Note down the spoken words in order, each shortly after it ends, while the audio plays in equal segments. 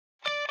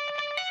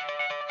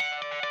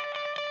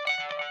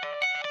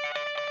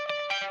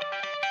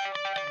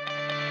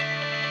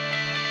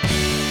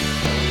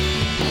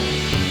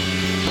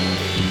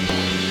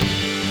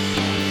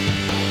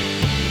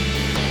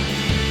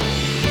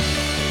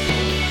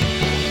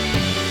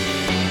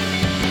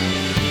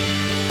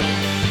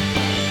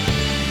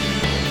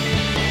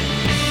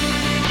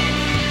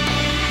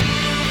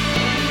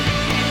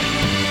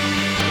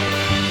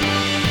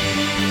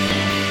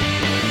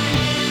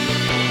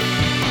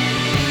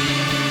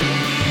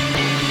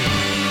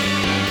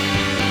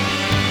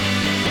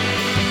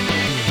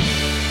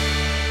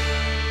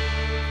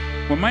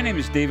My name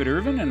is David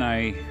Irvin, and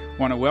I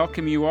want to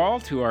welcome you all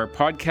to our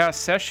podcast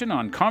session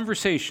on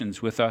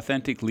conversations with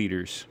authentic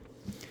leaders.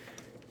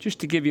 Just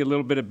to give you a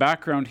little bit of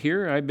background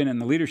here, I've been in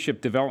the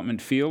leadership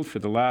development field for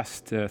the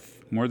last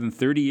more than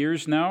 30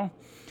 years now.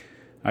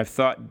 I've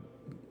thought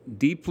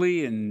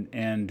deeply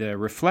and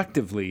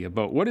reflectively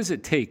about what does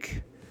it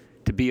take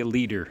to be a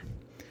leader.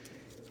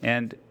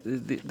 And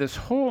this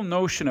whole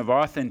notion of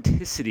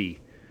authenticity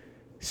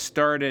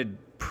started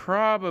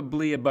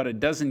probably about a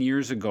dozen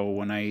years ago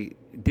when I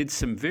did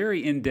some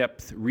very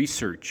in-depth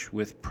research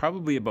with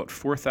probably about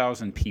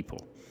 4,000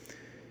 people.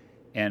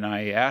 And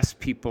I asked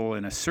people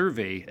in a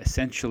survey,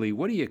 essentially,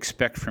 what do you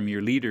expect from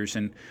your leaders?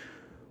 And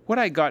what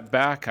I got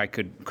back, I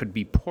could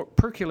be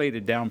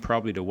percolated down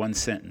probably to one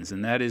sentence,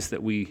 and that is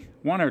that we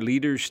want our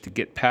leaders to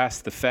get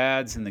past the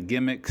fads and the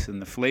gimmicks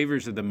and the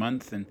flavors of the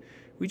month, and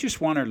we just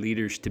want our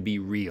leaders to be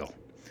real.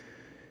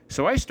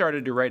 So I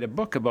started to write a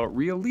book about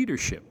real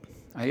leadership.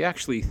 I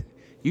actually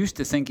used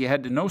to think you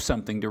had to know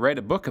something to write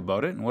a book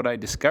about it, and what I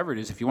discovered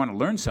is if you want to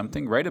learn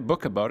something, write a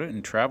book about it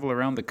and travel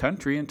around the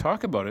country and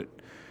talk about it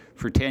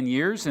for 10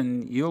 years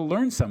and you'll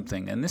learn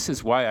something. And this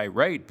is why I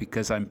write,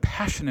 because I'm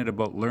passionate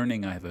about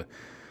learning.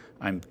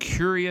 I'm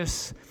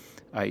curious.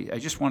 I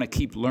just want to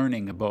keep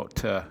learning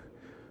about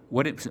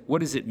what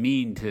does it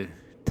mean to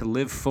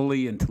live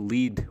fully and to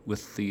lead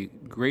with the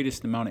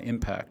greatest amount of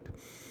impact.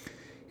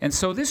 And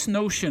so this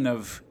notion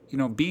of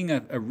being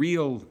a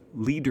real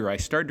leader, I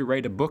started to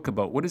write a book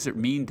about what does it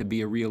mean to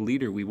be a real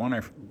leader. We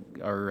want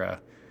our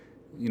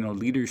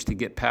leaders to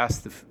get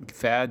past the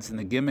fads and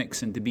the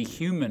gimmicks and to be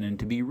human and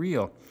to be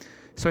real.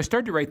 So I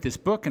started to write this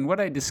book, and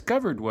what I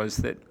discovered was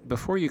that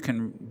before you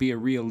can be a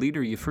real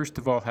leader, you first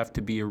of all have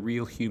to be a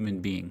real human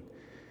being.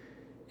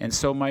 And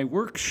so my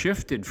work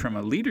shifted from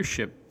a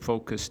leadership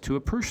focus to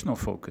a personal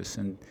focus,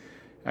 and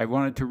I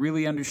wanted to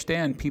really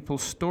understand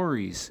people's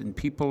stories and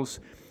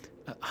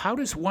how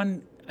does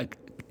one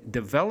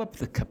develop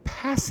the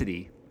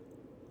capacity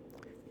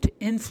to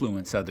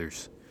influence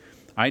others.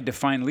 I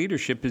define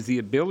leadership as the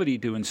ability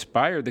to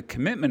inspire the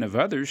commitment of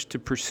others to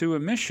pursue a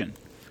mission.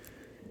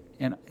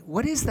 And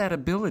what is that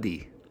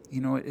ability?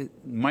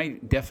 My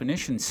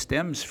definition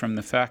stems from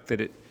the fact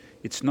that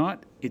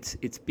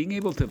it's being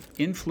able to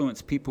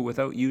influence people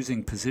without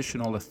using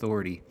positional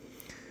authority.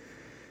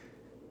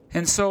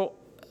 And so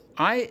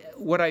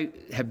what I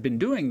have been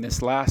doing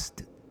this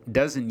last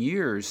dozen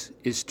years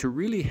is to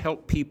really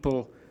help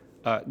people,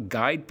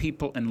 guide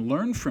people, and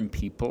learn from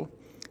people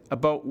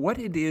about what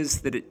it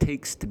is that it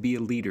takes to be a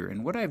leader.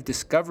 And what I've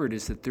discovered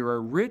is that there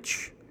are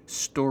rich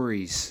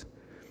stories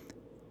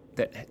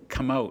that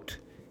come out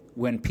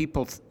when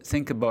people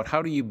think about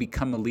how do you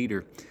become a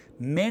leader.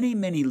 Many,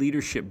 many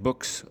leadership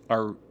books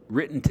are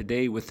written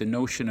today with the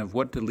notion of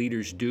what do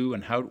leaders do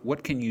and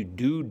what can you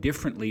do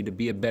differently to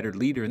be a better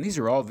leader. And these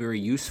are all very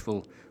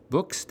useful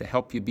books to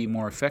help you be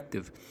more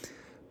effective.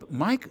 But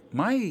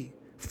my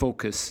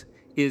focus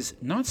is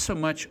not so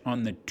much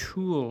on the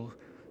tools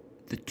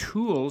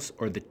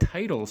or the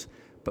titles,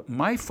 but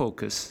my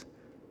focus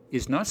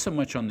is not so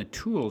much on the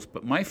tools,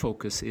 but my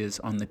focus is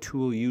on the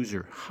tool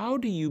user. How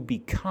do you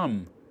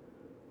become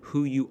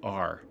who you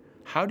are?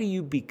 How do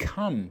you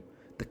become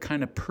the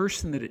kind of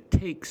person that it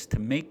takes to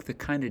make the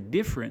kind of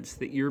difference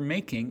that you're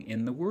making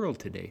in the world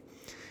today?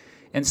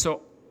 And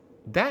so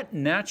that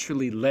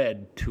naturally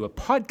led to a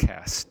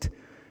podcast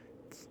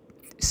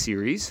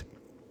series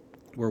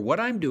where what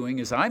I'm doing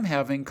is I'm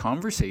having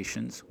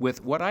conversations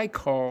with what I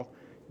call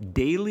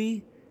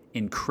daily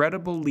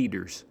incredible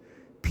leaders,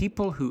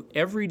 people who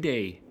every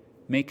day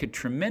make a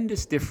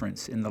tremendous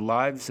difference in the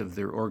lives of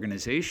their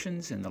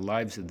organizations, in the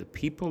lives of the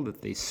people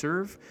that they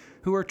serve,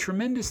 who are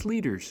tremendous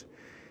leaders.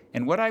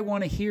 And what I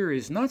want to hear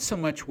is not so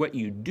much what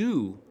you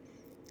do,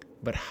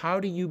 but how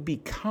do you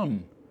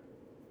become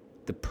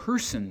the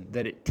person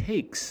that it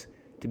takes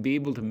to be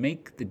able to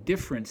make the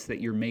difference that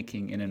you're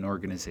making in an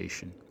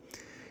organization.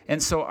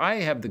 And so I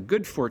have the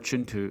good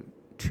fortune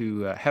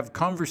to have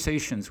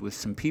conversations with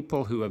some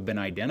people who have been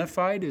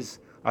identified as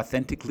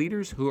authentic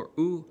leaders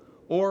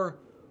or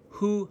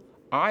who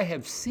I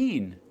have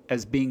seen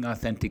as being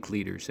authentic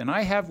leaders. And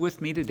I have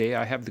with me today,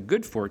 I have the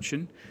good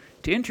fortune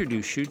to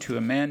introduce you to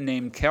a man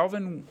named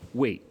Calvin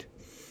Waite.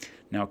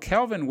 Now,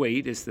 Calvin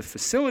Waite is the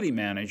facility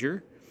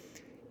manager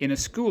in a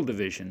school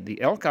division,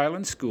 the Elk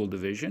Island School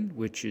Division,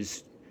 which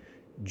is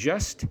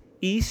just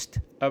east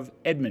of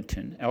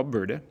Edmonton,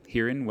 Alberta,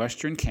 here in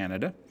Western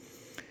Canada.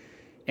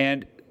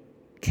 And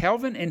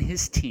Calvin and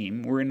his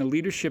team were in a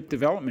leadership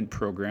development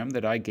program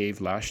that I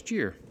gave last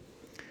year.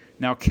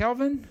 Now,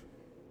 Calvin,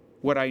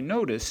 what I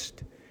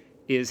noticed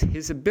is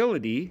his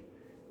ability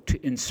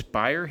to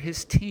inspire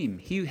his team.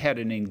 He had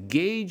an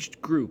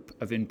engaged group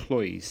of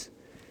employees.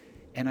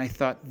 And I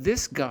thought,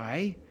 this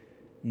guy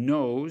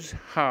knows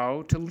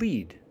how to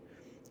lead.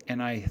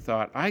 And I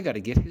thought, I got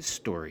to get his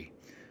story.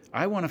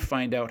 I want to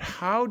find out,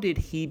 how did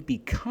he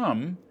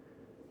become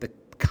the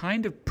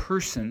kind of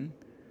person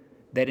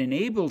that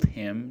enabled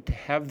him to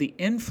have the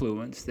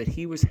influence that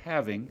he was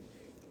having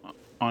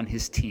on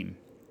his team.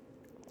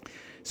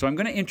 So I'm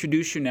going to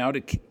introduce you now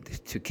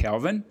to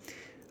Calvin.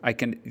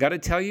 got to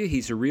tell you,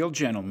 he's a real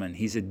gentleman.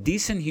 He's a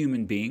decent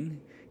human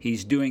being.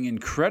 He's doing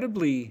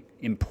incredibly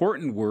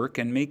important work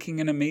and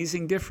making an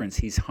amazing difference.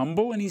 He's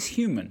humble and he's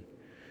human.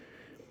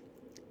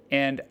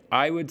 And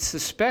I would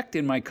suspect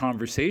in my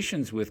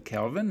conversations with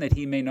Kelvin that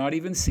he may not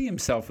even see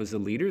himself as a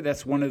leader.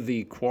 That's one of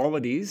the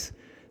qualities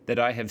that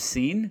I have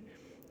seen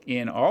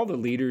in all the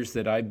leaders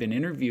that I've been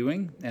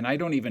interviewing, and I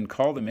don't even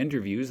call them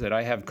interviews, that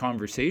I have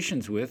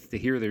conversations with to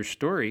hear their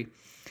story.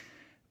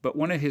 But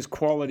one of his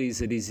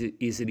qualities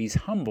is that he's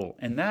humble,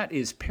 and that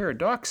is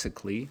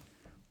paradoxically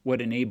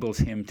what enables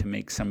him to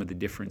make some of the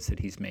difference that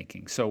he's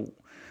making. So,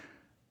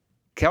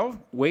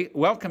 Kel,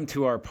 welcome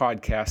to our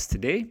podcast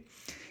today.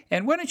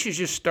 And why don't you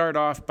just start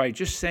off by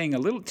just saying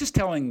just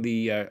telling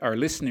our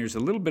listeners a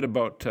little bit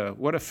about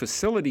what a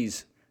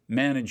facilities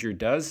manager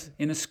does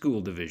in a school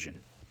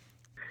division.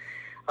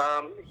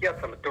 Yes,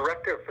 I'm a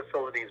director of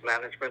facilities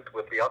management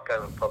with the Elk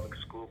Island Public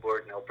School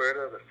Board in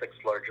Alberta, the sixth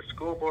largest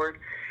school board.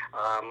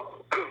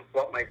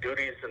 What my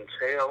duties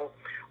entail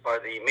are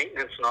the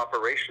maintenance and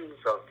operations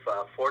of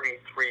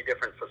 43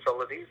 different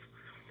facilities.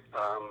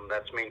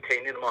 That's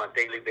maintaining them on a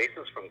daily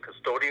basis, from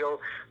custodial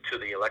to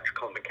the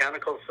electrical and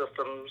mechanical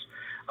systems,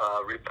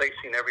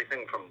 replacing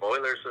everything from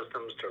boiler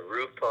systems to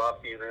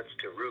rooftop units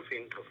to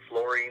roofing to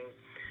flooring,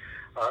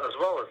 as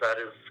well as that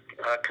is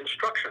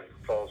construction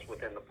falls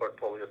within the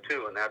portfolio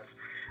too, and that's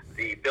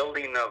the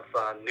building of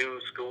new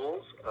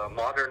schools,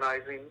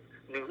 modernizing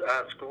new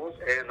schools,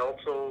 and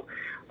also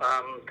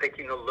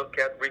taking a look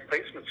at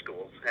replacement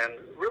schools. And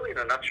really, in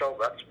a nutshell,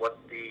 that's what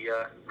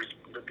the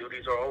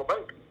duties are all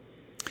about.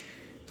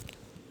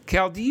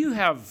 Cal, do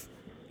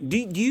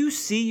you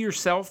see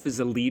yourself as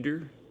a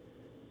leader?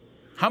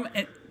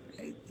 I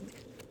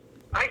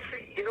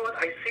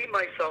see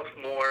myself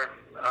more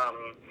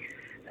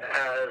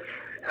as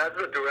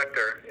a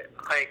director.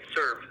 I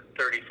serve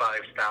 35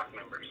 staff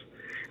members,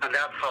 and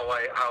that's how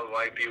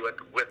I view it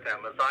with them,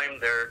 as I'm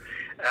there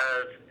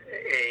as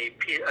a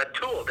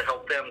tool to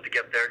help them to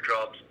get their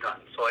jobs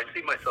done. So I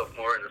see myself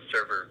more in a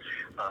server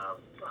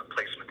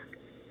placement.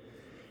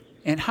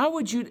 And how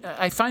would you,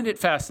 I find it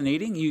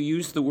fascinating, you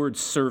use the word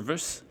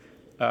servant.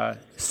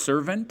 Tell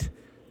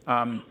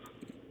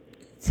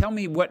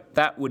me what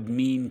that would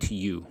mean to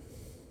you.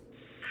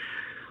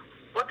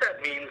 What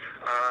that means,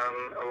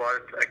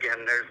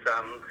 there's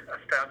a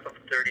staff of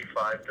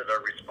 35 that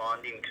are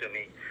responding to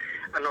me.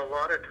 And a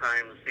lot of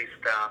times these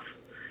staff,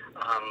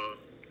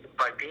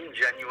 by being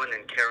genuine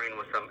and caring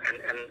with them,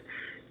 and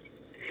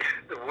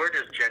the word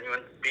is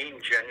genuine, being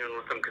genuine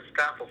with them, because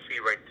staff will see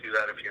right through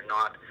that if you're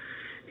not,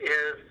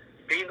 is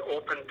being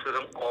open to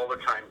them all the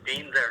time,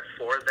 being there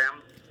for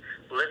them,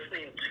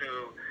 listening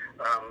to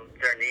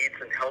their needs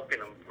and helping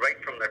them right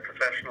from their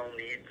professional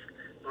needs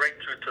right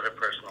through to their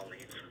personal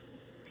needs.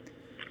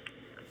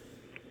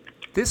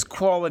 This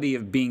quality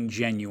of being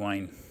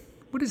genuine,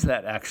 what does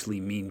that actually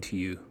mean to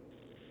you?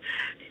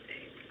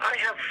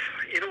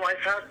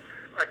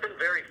 I've been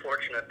very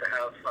fortunate to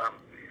have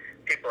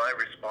people I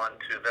respond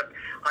to that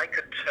I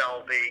could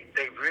tell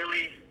they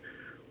really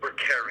were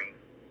caring.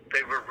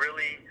 They were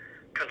really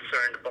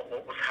concerned about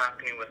what was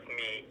happening with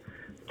me,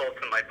 both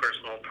in my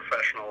personal and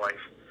professional life.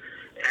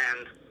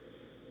 And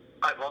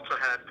I've also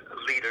had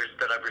leaders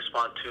that I've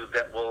responded to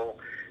that will,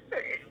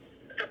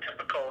 the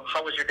typical,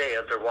 how was your day,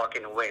 as they're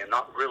walking away and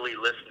not really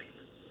listening.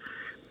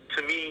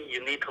 To me,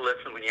 you need to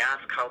listen when you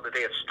ask how the day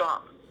is.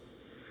 Stop.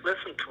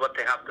 Listen to what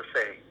they have to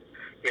say.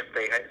 If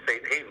they say,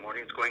 hey,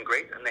 morning's going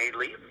great, and they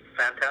leave,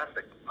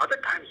 fantastic. Other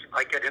times,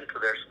 I get into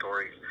their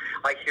stories.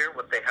 I hear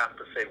what they have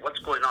to say, what's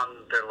going on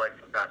in their life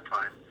at that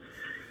time.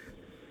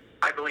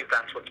 I believe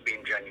that's what's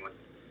being genuine.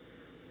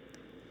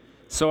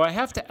 So I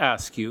have to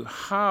ask you,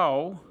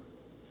 how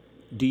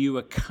do you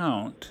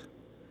account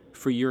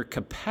for your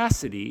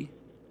capacity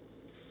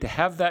to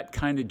have that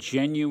kind of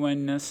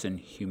genuineness and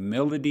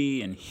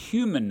humility and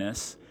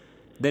humanness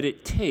that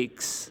it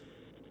takes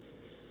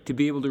to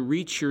be able to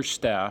reach your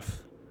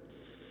staff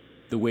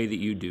the way that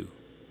you do?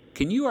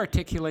 Can you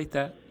articulate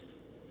that?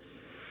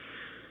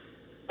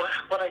 Well,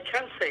 what I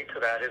can say to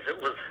that is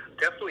it was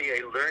definitely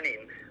a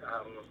learning,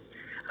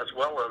 as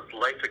well as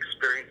life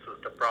experiences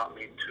that brought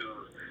me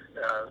to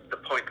the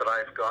point that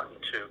I've gotten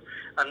to.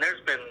 And there's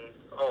been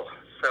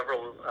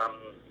several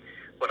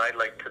what I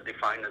like to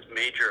define as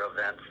major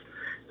events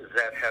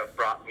that have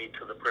brought me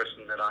to the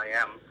person that I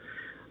am.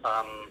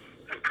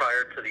 And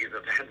prior to these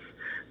events,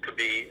 to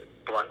be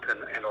blunt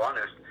and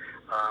honest,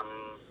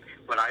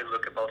 when I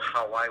look about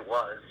how I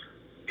was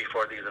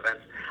before these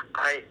events,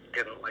 I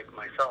didn't like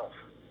myself.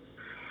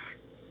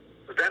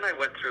 But then I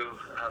went through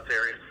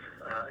various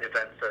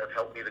events that have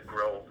helped me to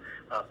grow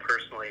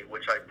personally,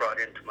 which I brought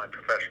into my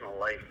professional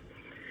life.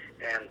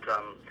 And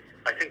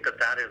I think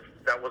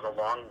that was a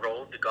long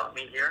road that got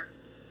me here,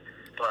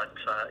 but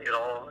it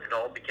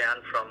all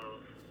began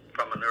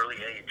from an early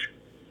age.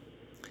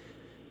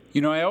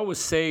 You know, I always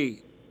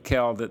say,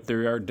 Cal, that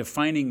there are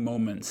defining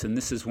moments, and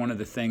this is one of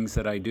the things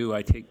that I do.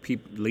 I take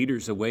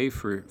leaders away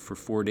for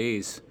 4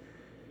 days,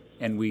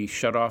 and we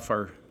shut off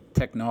our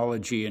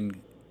technology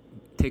and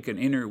take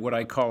what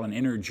I call an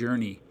inner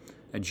journey,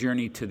 a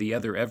journey to the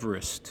Other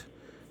Everest,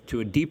 to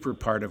a deeper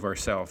part of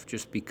ourself,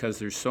 just because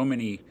there's so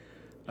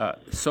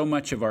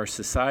much of our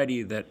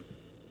society that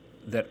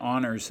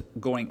honors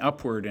going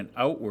upward and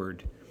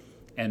outward,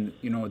 and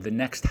the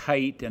next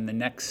height and the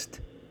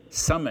next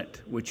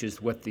summit, which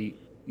is what the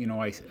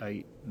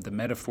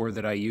metaphor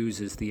that I use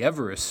is the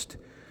Everest.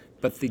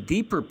 But the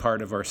deeper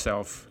part of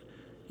ourself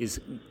is,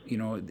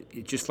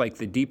 just like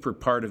the deeper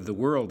part of the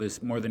world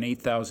is more than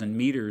 8,000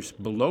 meters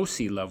below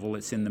sea level.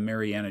 It's in the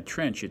Mariana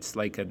Trench. It's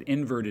like an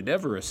inverted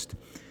Everest.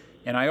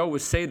 And I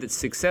always say that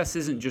success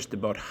isn't just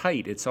about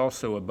height, it's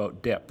also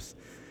about depth.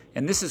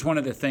 And this is one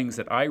of the things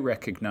that I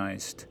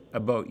recognized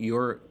about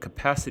your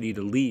capacity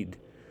to lead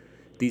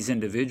these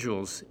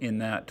individuals in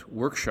that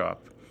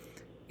workshop,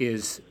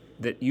 is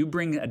that you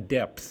bring a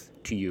depth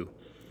to you.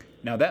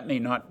 Now, that may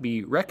not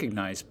be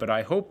recognized, but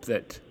I hope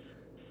that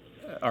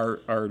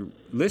our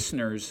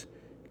listeners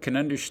can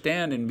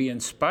understand and be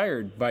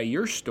inspired by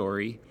your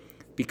story,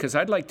 because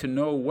I'd like to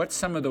know what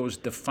some of those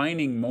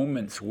defining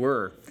moments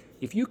were.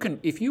 If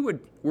you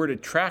were to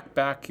track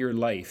back your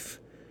life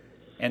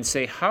and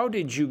say, how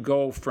did you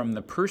go from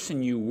the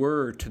person you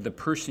were to the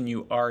person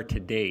you are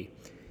today?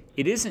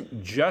 It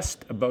isn't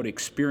just about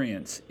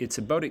experience. It's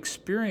about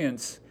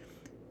experience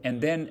and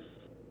then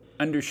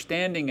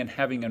understanding and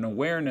having an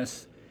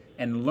awareness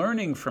and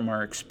learning from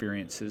our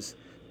experiences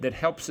that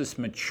helps us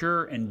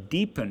mature and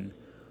deepen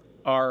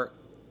our,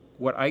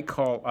 what I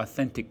call,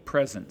 authentic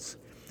presence.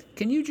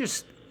 Can you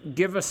just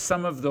give us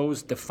some of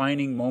those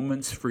defining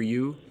moments for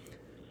you,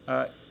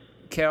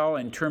 Cal,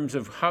 in terms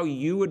of how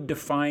you would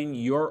define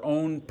your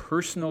own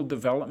personal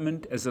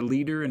development as a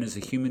leader and as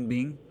a human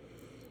being?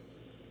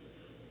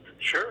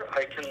 Sure,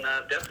 I can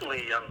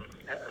definitely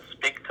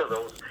speak to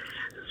those.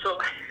 So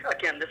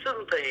again, this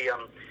isn't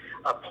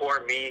a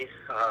poor me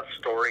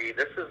story.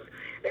 This is,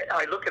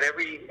 I look at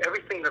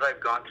everything that I've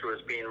gone through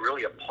as being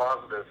really a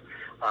positive,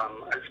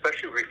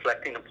 especially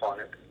reflecting upon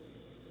it,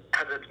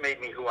 as it's made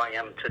me who I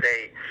am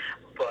today.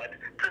 But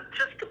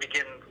just to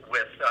begin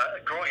with,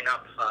 growing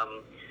up,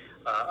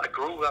 I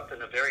grew up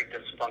in a very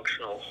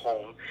dysfunctional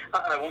home.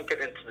 I won't get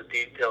into the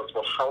details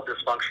about how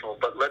dysfunctional,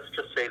 but let's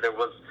just say there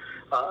was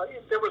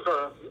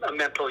a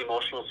mental,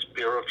 emotional,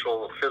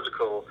 spiritual,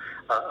 physical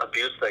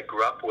abuse that I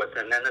grew up with.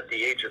 And then at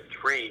the age of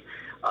 3,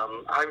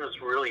 I was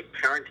really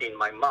parenting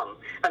my mom.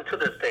 And to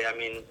this day, I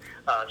mean,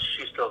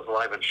 she's still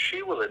alive, and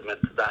she will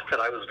admit to that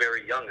I was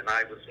very young and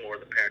I was more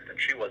the parent than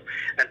she was.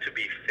 And to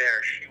be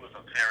fair, she was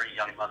a very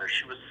young mother.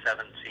 She was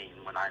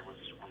 17 when I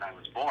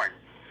was born.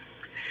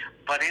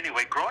 But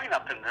anyway, growing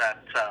up in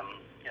that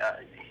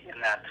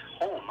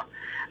home,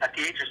 at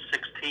the age of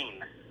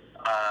 16,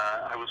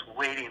 I was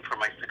waiting for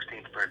my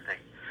 16th birthday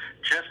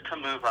just to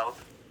move out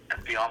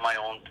and be on my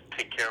own, to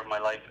take care of my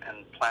life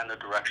and plan the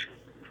direction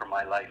for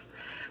my life.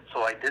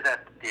 So I did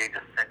that at the age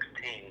of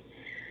 16.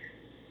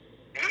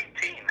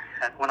 18,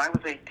 and when I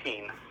was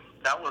 18,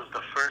 that was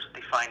the first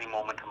defining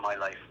moment of my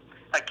life.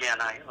 Again,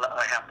 I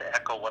have to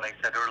echo what I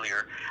said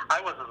earlier.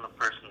 I wasn't the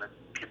person that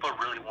people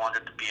really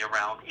wanted to be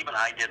around. Even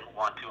I didn't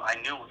want to. I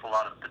knew it was a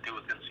lot to do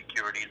with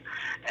insecurities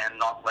and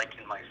not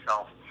liking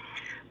myself.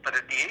 But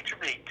at the age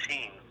of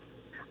 18,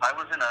 I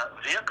was in a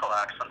vehicle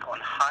accident on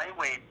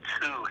Highway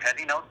 2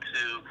 heading out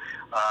to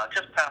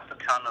just past the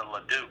town of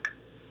Leduc.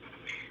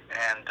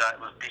 And it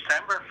was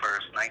December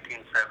 1st,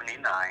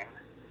 1979.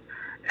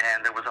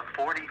 And there was a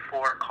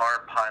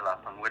 44-car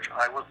pileup in which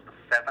I was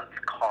the 7th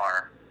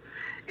car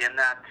in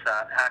that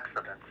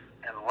accident.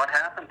 And what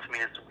happened to me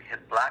is we hit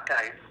black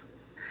ice,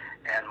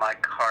 and my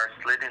car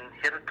slid in,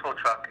 hit a tow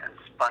truck, and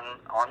spun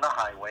on the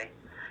highway,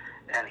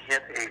 and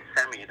hit a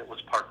semi that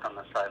was parked on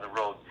the side of the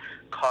road,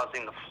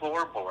 causing the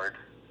floorboard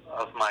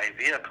of my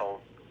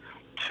vehicle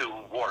to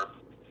warp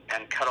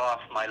and cut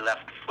off my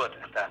left foot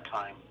at that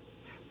time.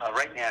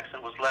 Right in the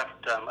accident was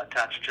left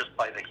attached just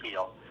by the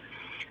heel,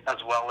 as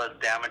well as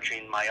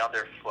damaging my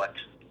other foot,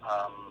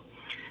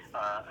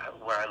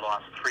 where I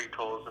lost 3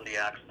 toes in the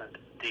accident,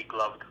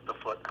 degloved the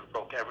foot, and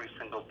broke every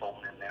single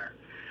bone in there.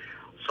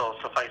 So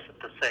suffice it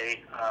to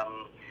say,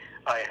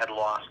 I had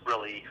lost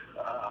really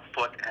a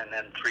foot and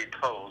then 3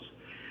 toes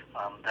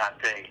that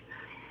day.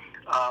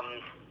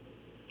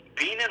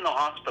 Being in the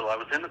hospital, I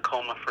was in a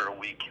coma for a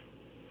week.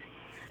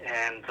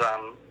 And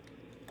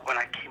when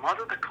I came out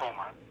of the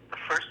coma, the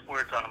first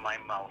words out of my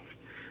mouth,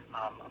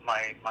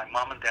 my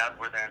mom and dad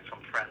were there and some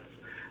friends,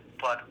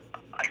 but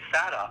I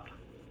sat up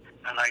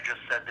and I just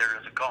said, there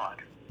is a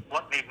God.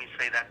 What made me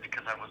say that?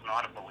 Because I was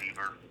not a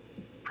believer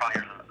prior to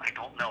that. I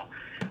don't know.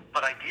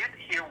 But I did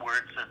hear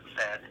words that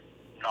said,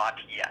 not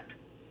yet.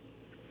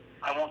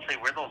 I won't say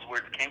where those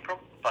words came from,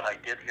 but I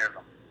did hear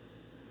them.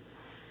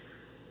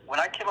 When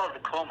I came out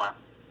of the coma,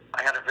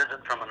 I had a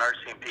visit from an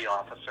RCMP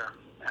officer,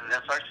 and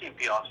this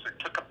RCMP officer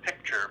took a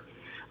picture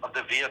of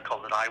the vehicle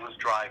that I was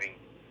driving,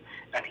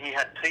 and he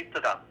had taped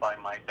it up by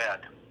my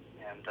bed,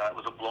 and it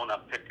was a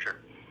blown-up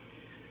picture.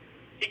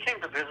 He came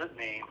to visit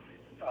me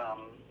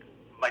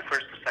my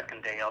first or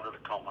second day out of the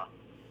coma,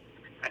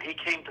 and he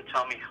came to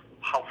tell me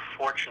how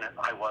fortunate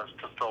I was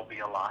to still be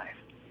alive.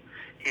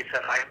 He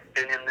said, I've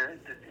been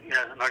in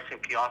as an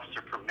RCMP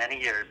officer for many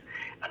years,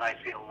 and I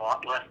see a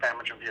lot less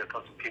damage in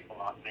vehicles and people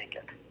not make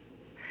it.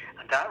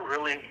 And that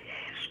really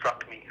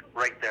struck me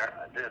right there,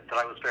 that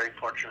I was very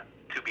fortunate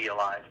to be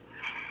alive.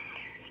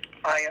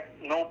 At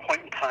no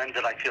point in time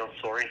did I feel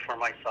sorry for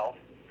myself,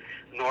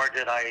 nor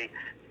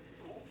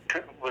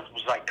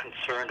was I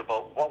concerned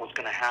about what was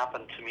going to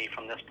happen to me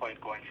from this point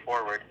going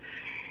forward.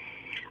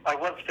 I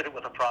was fitted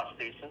with a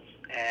prosthesis,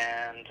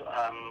 and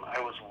I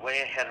was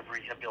way ahead of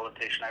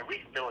rehabilitation. I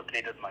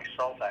rehabilitated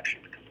myself,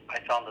 actually, because I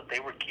found that they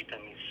were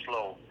keeping me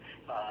slow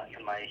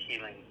in my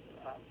healing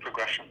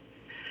progression.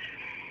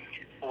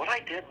 What I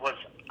did was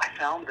I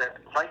found that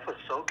life was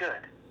so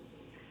good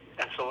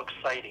and so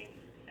exciting.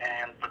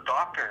 And the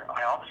doctor,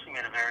 I obviously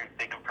made a very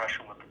big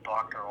impression with the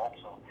doctor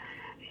also.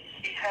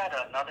 He had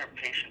another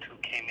patient who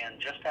came in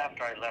just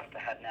after I left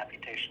that had an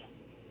amputation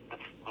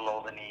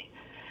below the knee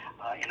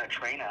in a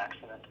train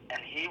accident, and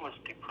he was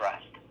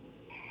depressed.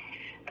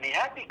 And he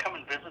had me come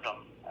and visit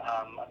him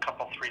a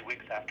couple, 3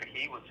 weeks after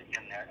he was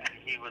in there, and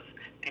he was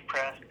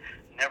depressed,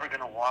 never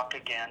going to walk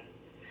again.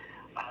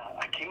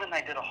 I came in and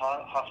I did a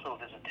hospital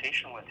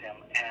visitation with him,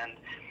 and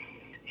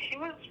he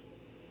was,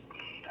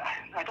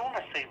 I don't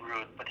want to say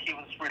rude, but he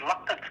was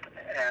reluctant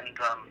and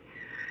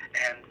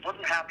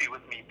wasn't happy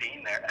with me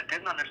being there, and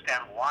didn't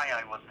understand why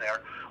I was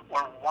there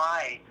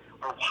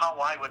or how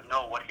I would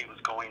know what he was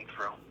going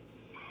through.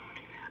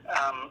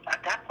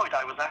 At that point,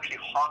 I was actually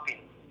hopping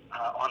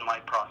on my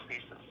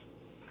prosthesis,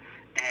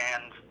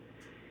 and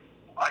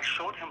I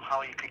showed him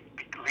how he could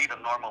lead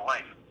a normal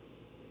life.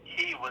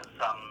 He was,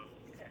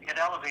 it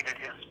elevated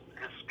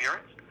his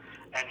spirits,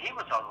 and he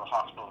was out of the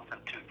hospital within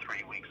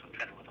 2-3 weeks and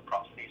fitted with a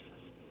prosthesis.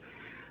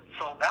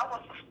 So that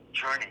was the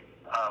journey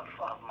of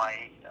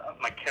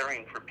my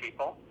caring for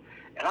people.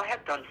 And I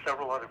had done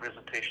several other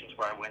visitations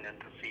where I went in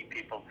to see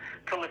people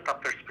to lift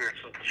up their spirits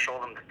and to show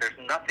them that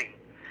there's nothing,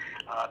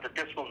 that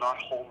this will not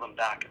hold them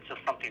back. It's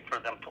just something for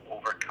them to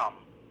overcome.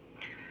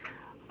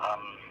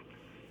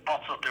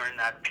 Also during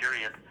that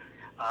period,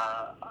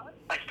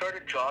 I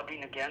started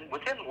jogging again.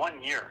 Within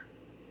 1 year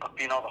of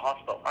being out of the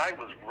hospital, I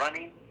was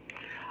running.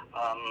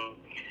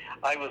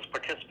 I was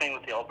participating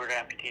with the Alberta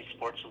Amputee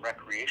Sports and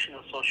Recreation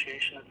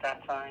Association at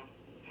that time.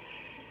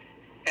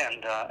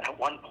 And at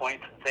one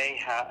point,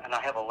 and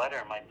I have a letter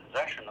in my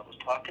possession that was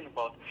talking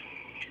about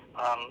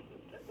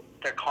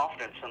their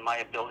confidence in my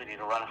ability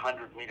to run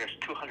 100 meters,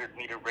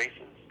 200-meter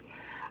races.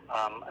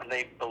 And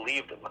they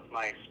believed that with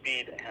my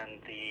speed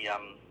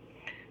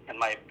and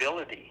my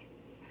ability,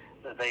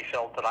 that they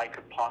felt that I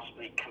could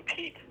possibly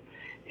compete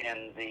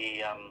in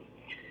the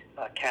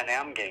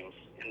Can-Am Games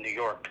in New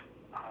York,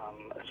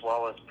 as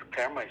well as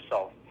prepare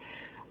myself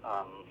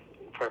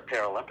for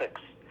Paralympics.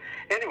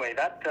 Anyway,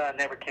 that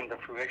never came to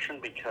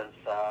fruition because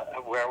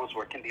where I was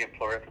working, the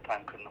employer at the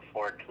time couldn't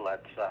afford to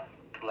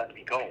let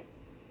me go.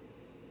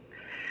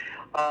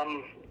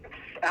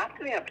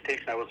 After the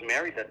amputation, I was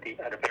married at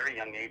a very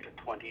young age of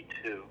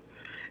 22,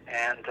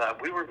 and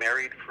we were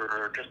married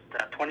for just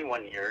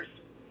 21 years.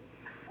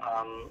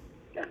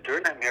 And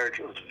during that marriage,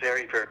 it was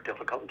very, very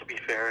difficult. And to be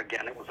fair,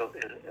 again, it was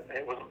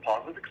a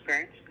positive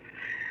experience.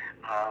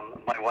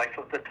 My wife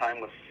at the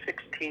time was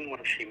 16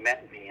 when she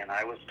met me, and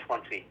I was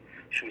 20.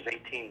 She was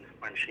 18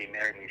 when she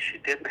married me. She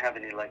didn't have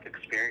any life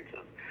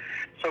experiences.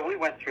 So we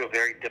went through a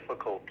very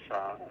difficult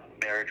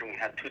marriage, and we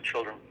had 2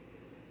 children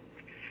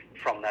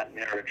from that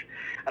marriage.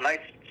 And I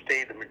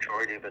stayed the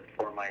majority of it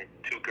for my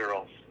 2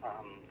 girls,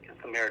 because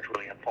the marriage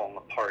really had fallen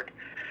apart.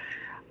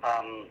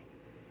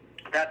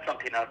 That's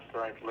something else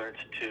that I've learned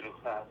to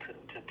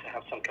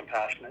have some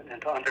compassion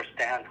and to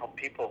understand how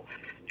people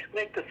can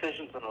make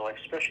decisions in their life,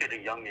 especially at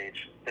a young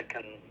age, that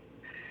can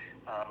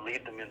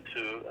lead them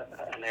into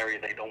an area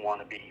they don't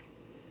want to be.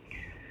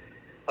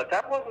 But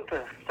that wasn't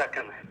the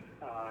second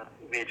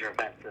major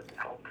event that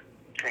helped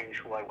change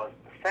who I was.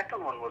 The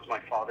second one was my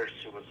father's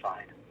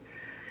suicide.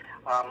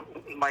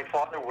 My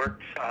father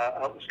worked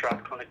out in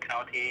Strathcona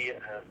County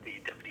as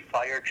the deputy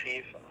fire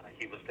chief.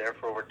 He was there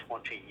for over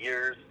 20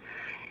 years.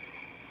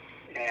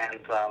 And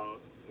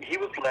he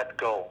was let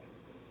go.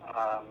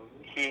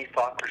 He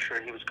thought for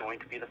sure he was going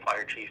to be the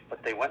fire chief,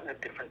 but they went in a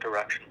different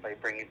direction by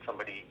bringing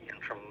somebody in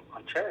from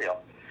Ontario.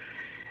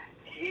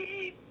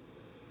 He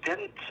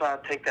didn't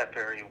take that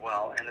very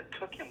well, and it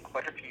took him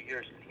quite a few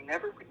years, and he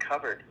never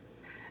recovered.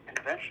 And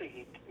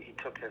eventually he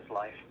took his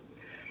life.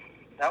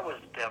 That was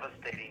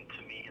devastating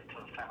to me and to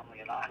the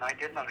family, and I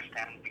didn't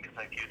understand it because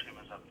I viewed him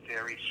as a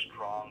very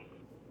strong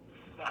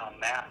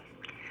man.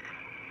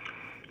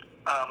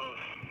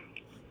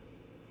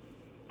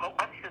 But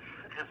what his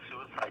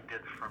suicide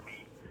did for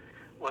me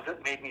was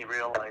it made me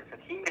realize that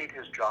he made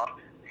his job,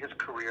 his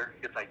career,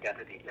 his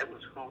identity. It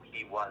was who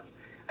he was,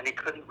 and he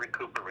couldn't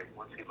recuperate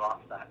once he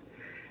lost that.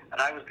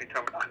 And I was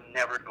determined I'm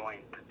never going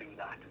to do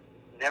that.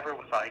 Never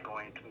was I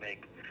going to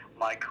make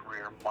my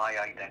career my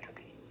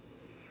identity.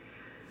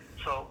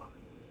 So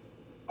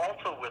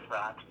also with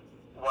that,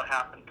 what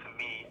happened to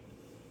me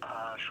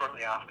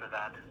shortly after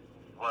that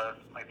was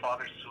my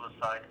father's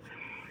suicide.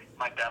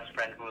 My best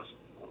friend, who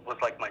was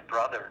like my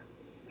brother,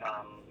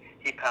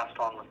 he passed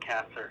on with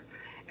cancer,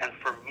 And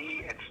for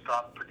me, it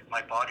stopped.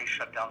 My body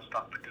shut down,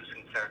 stopped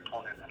producing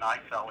serotonin, and I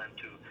fell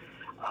into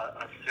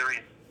a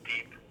serious,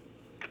 deep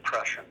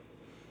depression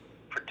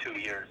for 2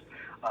 years,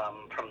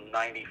 from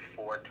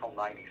 94 till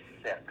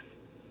 96.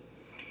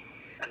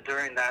 And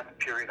during that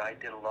period, I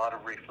did a lot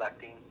of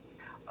reflecting.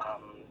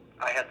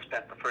 I had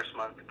spent the first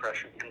month of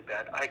depression in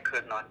bed. I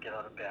could not get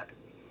out of bed.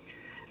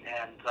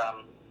 And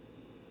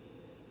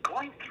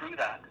going through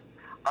that,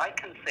 I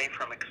can say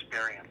from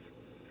experience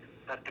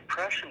that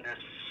depression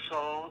is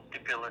so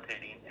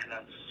debilitating and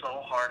it's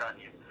so hard on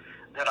you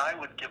that I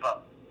would give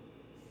up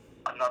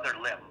another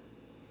limb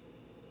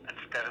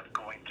instead of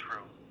going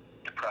through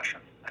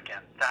depression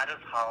again. That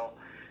is how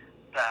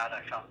bad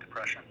I found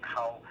depression,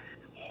 how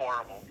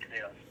horrible it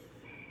is.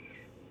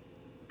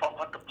 But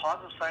what the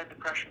positive side of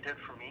depression did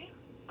for me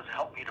was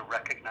help me to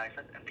recognize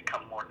it and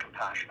become more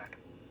compassionate.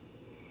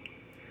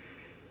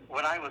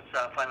 When I was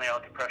finally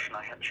out of depression,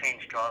 I had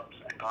changed jobs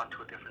and gone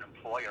to a different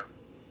employer.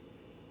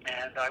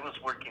 And I was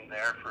working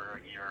there for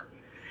a year.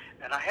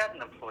 And I had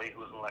an employee who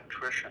was an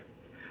electrician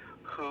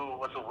who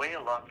was away a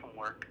lot from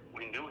work.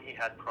 We knew he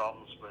had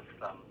problems with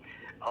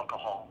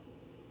alcohol.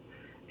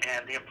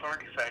 And the employer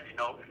decided,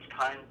 it's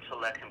time to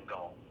let him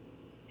go.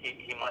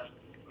 He must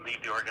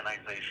leave the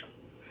organization.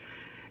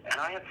 And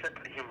I had said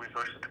to the Human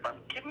Resources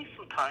Department, give me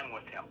some time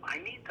with him. I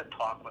need to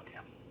talk with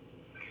him.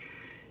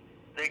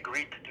 They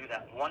agreed to do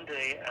that. One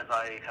day, as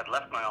I had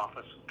left my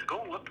office to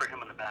go look for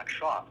him in the back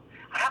shop,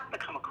 I happened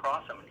to come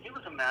across him. And he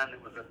was a man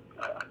that was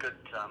a good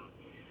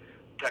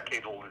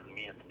decade older than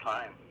me at the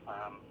time.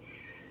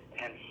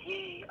 And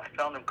I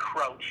found him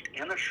crouched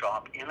in a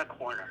shop in a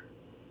corner.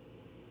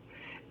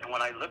 And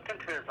when I looked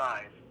into his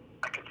eyes,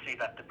 I could see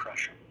that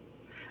depression.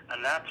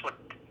 And that's what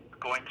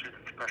going through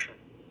the depression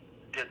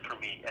did for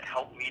me. It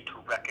helped me to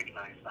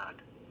recognize that.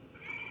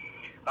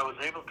 I was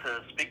able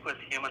to speak with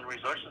Human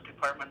Resources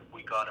Department.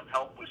 We got him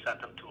help. We sent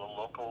him to a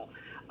local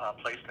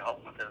place to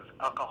help him with his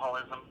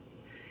alcoholism.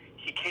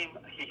 He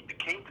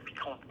became to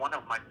become one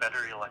of my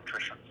better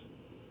electricians.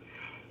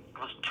 It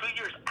was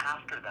 2 years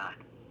after that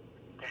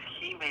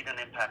he made an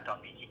impact on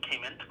me. He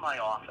came into my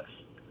office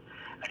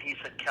and he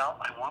said, Cal,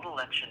 I want to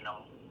let you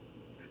know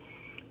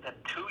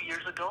that 2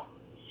 years ago,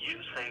 you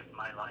saved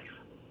my life.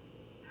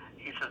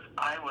 He says,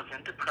 I was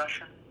in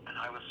depression and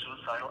I was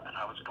suicidal and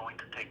I was going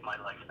to take my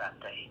life that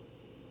day.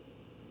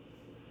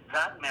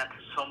 That meant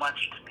so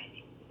much to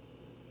me,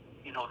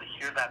 to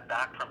hear that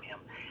back from him.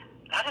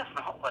 That is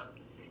not what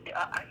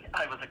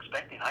I was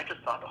expecting. I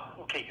just thought,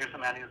 okay, here's a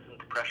man who's in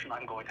depression,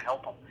 I'm going to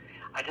help him.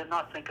 I did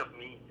not think of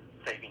me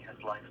saving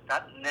his life.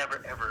 That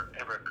never, ever,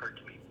 ever occurred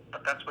to me.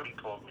 But that's what he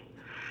told me.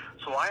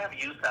 So I have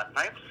used that, and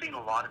I've seen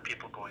a lot of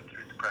people going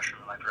through depression,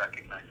 and I've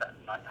recognized that,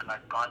 and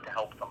I've gone to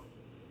help them.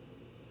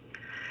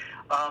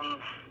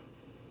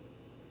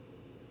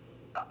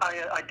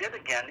 I did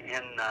again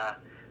in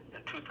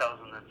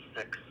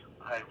 2006.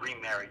 I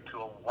remarried to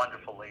a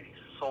wonderful lady,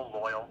 so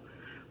loyal,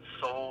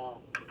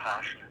 so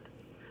compassionate,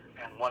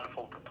 and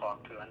wonderful to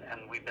talk to.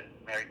 And we've been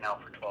married now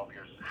for 12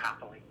 years,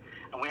 happily.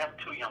 And we have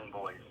 2 young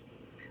boys.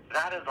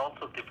 That has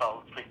also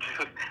developed me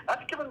too.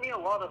 That's given me a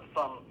lot of,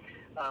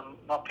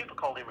 people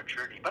call it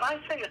immaturity, but I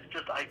say it's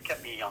just, it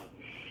kept me young.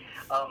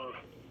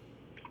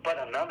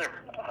 But another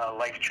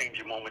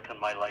life-changing moment in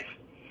my life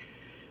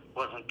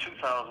was in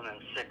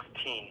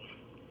 2016.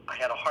 I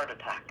had a heart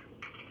attack.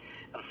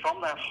 And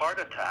from that heart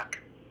attack,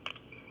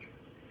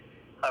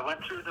 I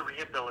went through the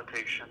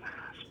rehabilitation,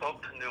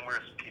 spoke to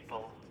numerous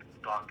people,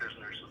 doctors,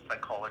 nurses,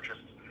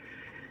 psychologists,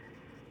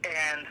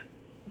 and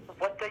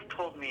what they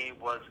told me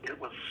was it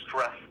was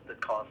stress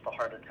that caused the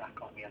heart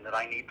attack on me and that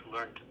I need to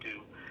learn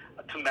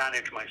to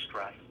manage my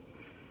stress.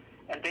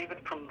 And David,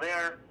 from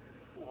there,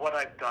 what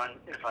I've done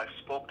is I've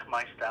spoke to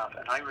my staff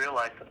and I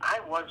realized that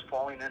I was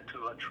falling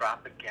into a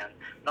trap again.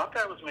 Not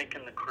that I was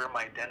making the career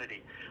my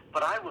identity,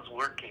 but I was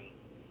working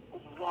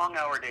long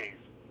hour days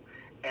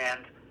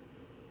and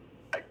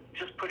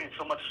just putting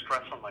so much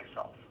stress on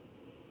myself.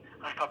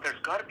 I thought there's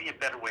got to be a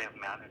better way of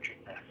managing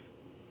this.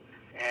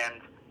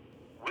 And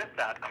with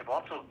that, I've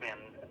also been,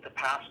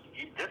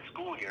 this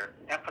school year,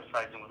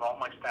 emphasizing with all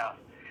my staff,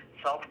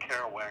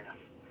 self-care awareness.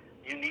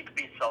 You need to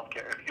be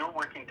self-care. If you're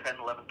working 10,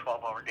 11,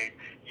 12-hour days,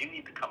 you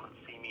need to come and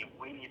see me.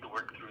 We need to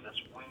work through this.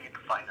 We need to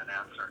find an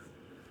answer.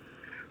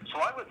 So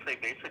I would say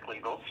basically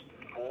those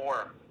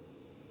 4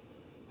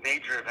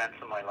 major events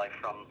in my life,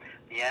 from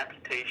the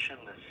amputation,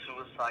 the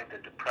suicide, the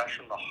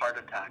depression, the heart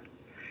attack,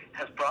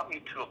 has brought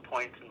me to a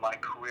point in my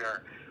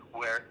career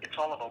where it's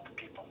all about the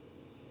people.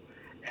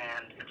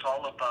 And it's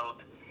all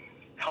about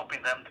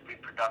helping them to be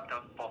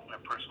productive, both in their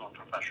personal and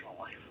professional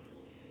life.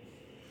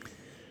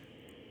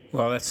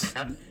 Well,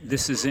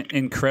 this is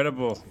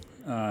incredible,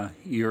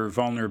 your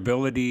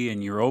vulnerability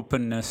and your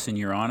openness and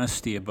your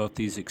honesty about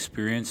these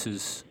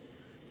experiences,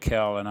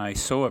 Cal, and I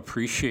so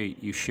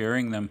appreciate you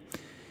sharing them.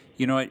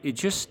 It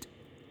just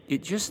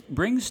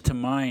brings to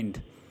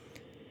mind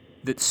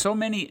that so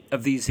many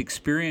of these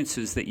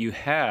experiences that you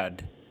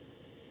had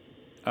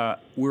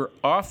were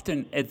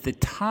often, at the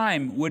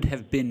time, would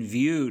have been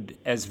viewed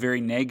as very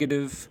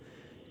negative,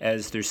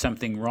 as there's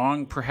something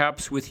wrong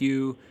perhaps with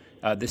you,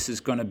 This is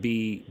going to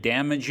be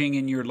damaging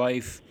in your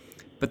life.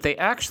 But they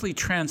actually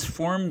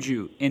transformed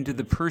you into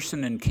the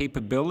person and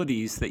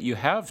capabilities that you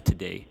have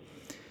today.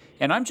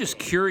 And I'm just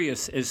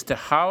curious as to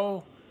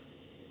how,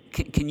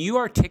 can you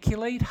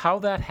articulate how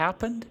that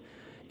happened?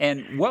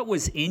 And what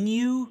was in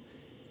you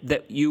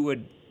that you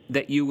would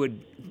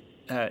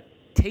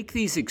take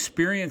these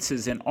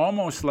experiences and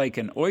almost like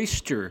an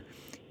oyster,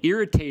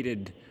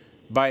 irritated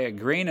by a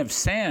grain of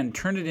sand,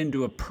 turn it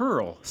into a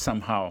pearl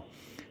somehow?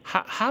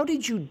 How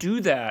did you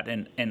do that?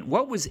 And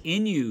what was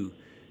in you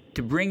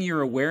to bring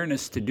your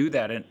awareness to do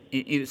that? And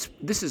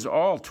this is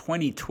all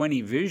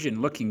 2020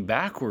 vision looking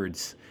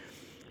backwards.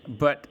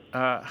 But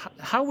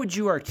how would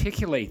you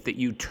articulate that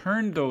you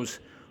turned those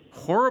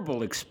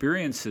horrible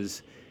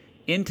experiences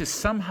into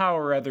somehow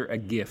or other a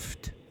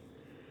gift?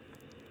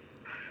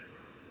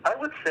 I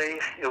would say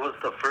it was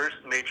the first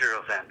major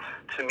event.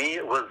 To me,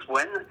 it was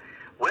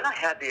when I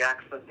had the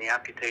accident and the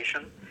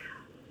amputation.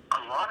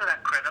 A lot of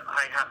that credit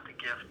I have to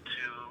give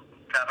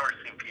to that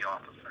RCMP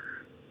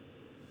officer.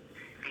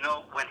 You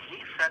know, when he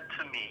said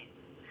to me,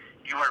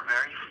 "You are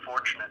very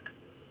fortunate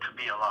to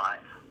be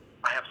alive.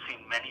 I have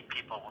seen many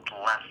people with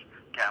less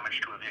damage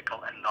to a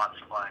vehicle and not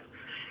survive."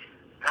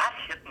 That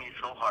hit me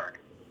so hard.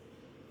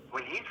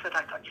 When he said,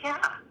 I thought,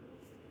 yeah,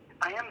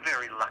 I am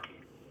very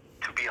lucky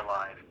to be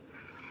alive.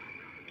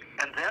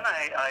 And then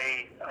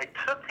I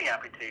took the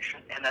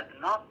amputation, and at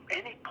not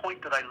any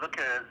point did I look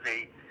at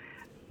it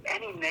as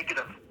any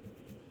negative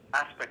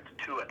aspect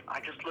to it. I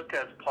just looked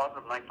at it as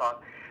positive, and I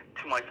thought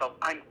to myself,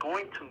 I'm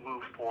going to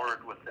move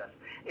forward with this.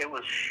 It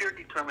was sheer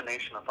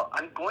determination. I thought,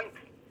 I'm going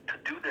to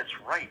do this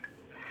right.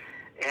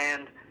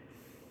 And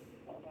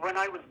when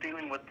I was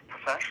dealing with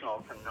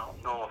professionals, and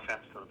no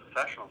offense to the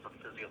professionals, the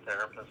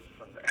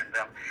physiotherapists and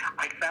them,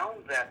 I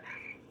found that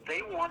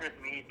they wanted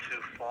me to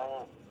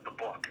follow the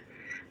book.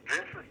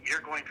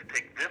 You're going to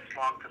take this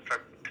long to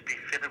start to be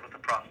fitted with the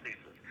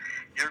prosthesis.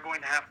 You're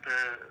going to have to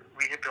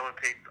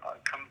rehabilitate,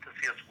 come to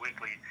see us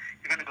weekly.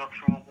 You're going to go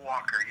through a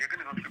walker. You're going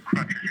to go through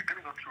crutches. You're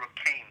going to go through a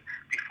cane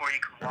before you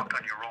can walk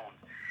on your own.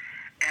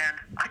 And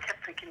I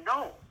kept thinking,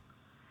 no,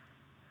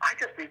 I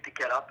just need to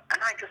get up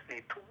and I just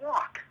need to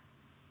walk.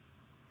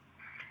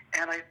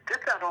 And I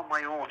did that on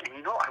my own. And,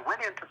 I went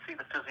in to see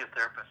the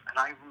physiotherapist, and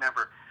I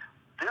remember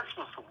this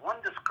was the one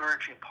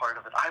discouraging part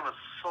of it. I was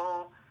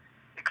so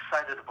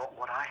excited about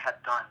what I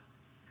had done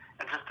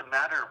in just a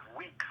matter of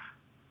weeks.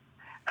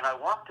 And I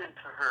walked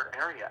into her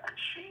area, and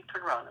she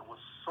turned around and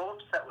was so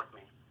upset with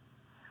me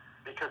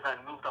because I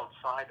moved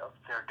outside of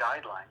their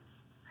guidelines.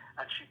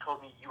 And she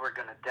told me, you are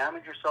going to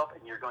damage yourself,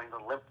 and you're going to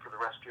limp for the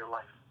rest of your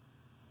life.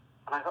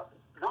 And I thought,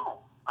 no,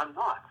 I'm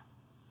not.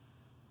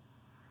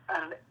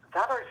 And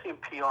that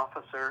RCMP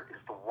officer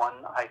is the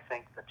one, I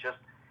think, that just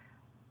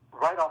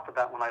right off the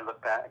bat when I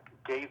look back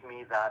gave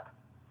me that,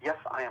 yes,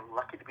 I am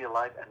lucky to be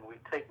alive, and we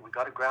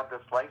got to grab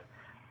this life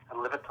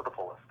and live it to the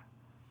fullest.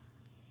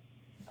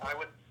 I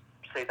would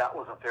say that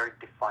was a very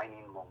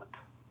defining moment.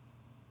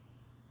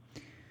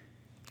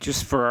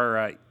 Just for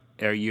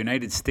our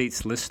United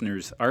States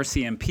listeners,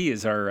 RCMP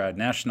is our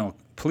national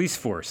police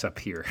force up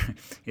here.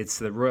 It's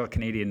the Royal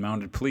Canadian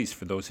Mounted Police,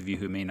 for those of you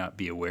who may not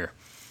be aware.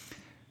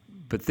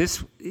 But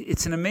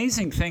it's an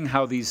amazing thing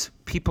how these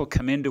people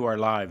come into our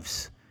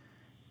lives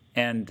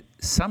and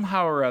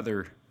somehow or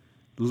other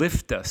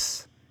lift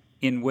us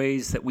in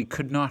ways that we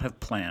could not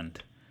have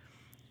planned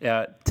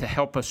to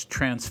help us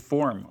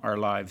transform our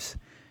lives.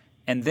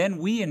 And then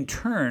we, in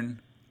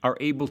turn, are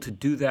able to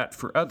do that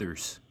for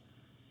others.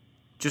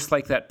 Just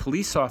like that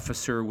police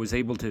officer was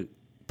able to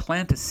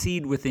plant a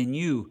seed within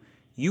you,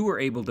 you were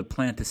able to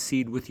plant a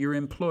seed with your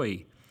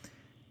employee.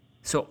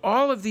 So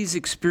all of these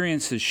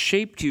experiences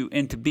shaped you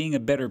into being a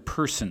better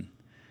person.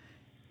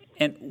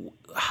 And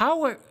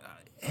how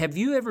have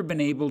you ever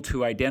been able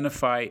to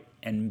identify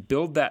and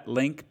build that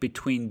link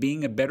between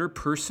being a better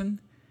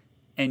person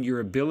and your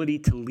ability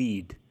to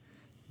lead?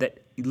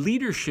 That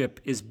leadership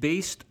is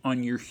based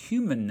on your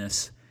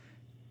humanness,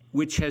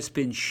 which has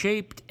been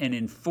shaped and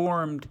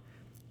informed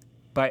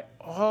by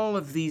all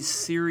of these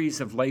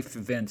series of life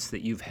events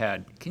that you've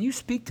had. Can you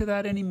speak to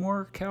that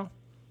anymore, Cal?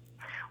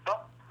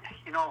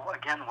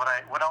 Again,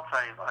 what else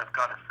I've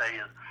got to say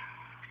is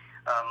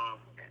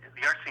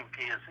the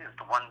RCMP is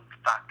the one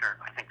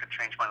factor, I think, that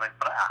changed my life.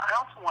 But I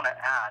also want to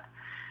add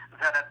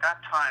that at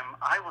that time,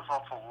 I was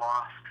also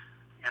lost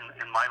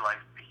in my life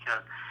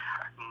because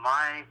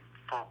my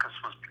focus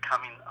was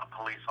becoming a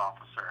police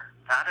officer.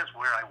 That is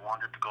where I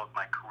wanted to go with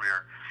my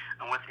career.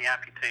 And with the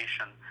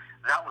amputation,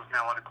 that was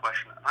now out of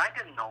question. And I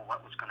didn't know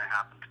what was going to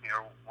happen to me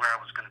or where I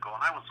was going to go.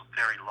 And I was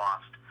very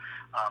lost.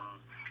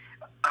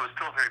 I was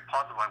still very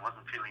positive. I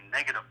wasn't feeling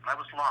negative, but I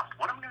was lost.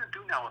 What am I going to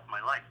do now with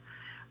my life?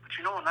 But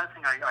another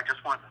thing I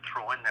just wanted to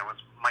throw in there was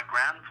my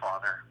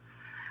grandfather.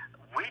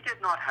 We did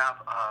not have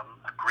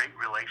a great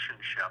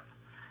relationship,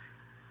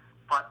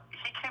 but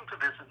he came to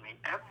visit me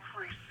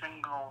every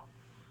single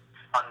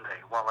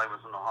Sunday while I was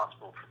in the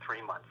hospital for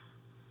 3 months.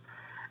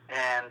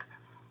 And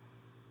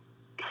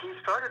he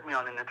started me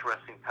on an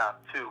interesting path,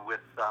 too,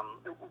 with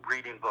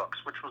reading books,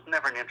 which was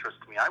never an interest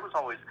to me. I was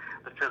always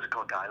the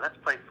physical guy. Let's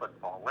play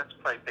football. Let's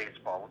play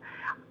baseball.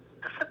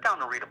 To sit down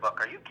and read a book,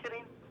 are you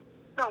kidding?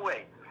 No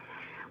way.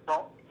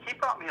 Well, he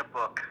brought me a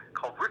book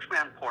called Rich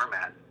Man, Poor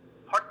Man,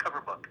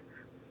 hardcover book.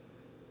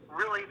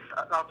 Really,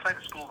 outside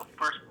of school, the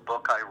first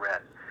book I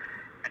read.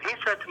 And he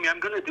said to me, I'm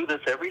going to do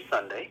this every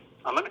Sunday.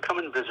 I'm going to come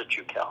and visit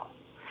you, Cal.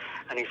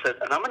 And he said,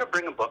 and I'm going to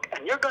bring a book,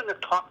 and you're going to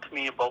talk to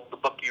me about the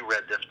book you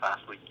read this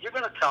past week. You're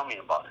going to tell me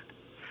about it.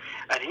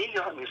 And he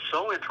got me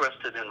so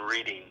interested in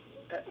reading,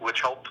 which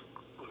helped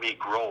me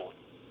grow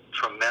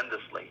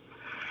tremendously,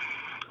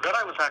 that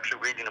I was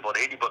actually reading about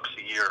 80 books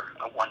a year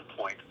at one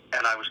point,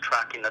 and I was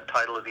tracking the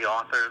title of the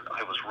author.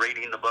 I was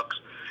rating the books.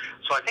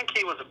 So I think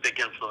he was a big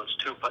influence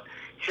too, but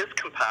his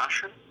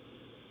compassion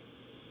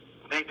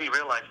made me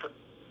realize that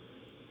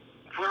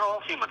we're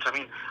all humans. I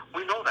mean,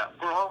 we know that.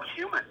 We're all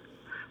human.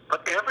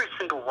 But every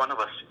single one of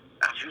us,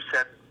 as you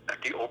said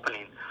at the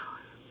opening,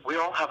 we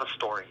all have a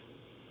story.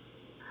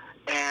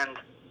 And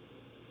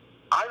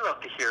I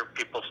love to hear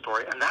people's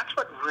story, and that's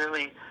what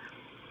really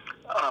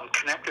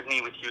connected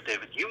me with you,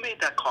 David. You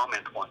made that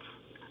comment once.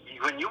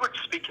 When you were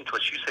speaking to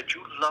us, you said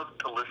you love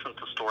to listen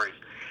to stories.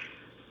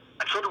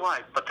 And so do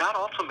I. But that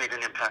also made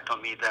an impact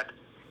on me that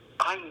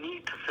I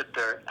need to sit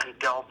there and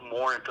delve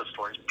more into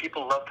stories.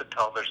 People love to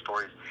tell their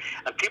stories.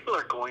 And people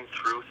are going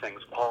through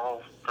things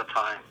all the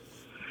time.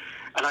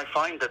 And I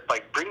find that by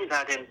bringing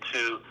that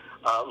into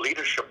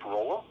leadership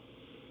role,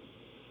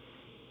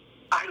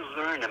 I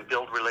learn and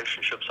build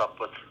relationships up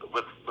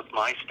with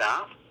my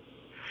staff,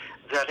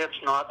 that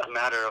it's not a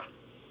matter of,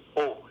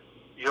 oh,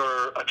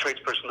 you're a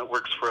tradesperson that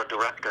works for a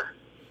director.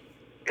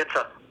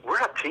 We're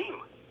a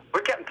team.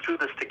 We're getting through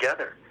this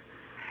together.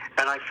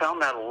 And I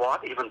found that a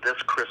lot even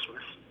this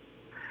Christmas.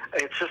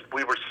 It's just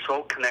we were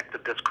so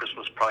connected this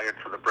Christmas prior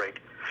to the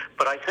break.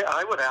 But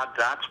I would add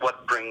that's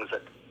what brings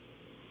it.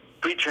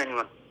 Be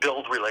genuine.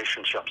 Build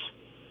relationships.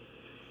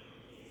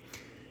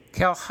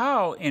 Cal,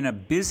 how in a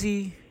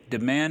busy,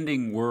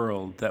 demanding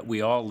world that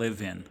we all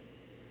live in,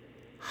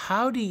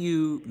 how do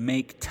you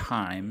make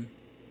time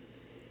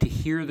to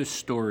hear the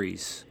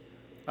stories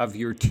of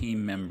your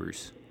team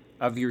members,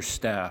 of your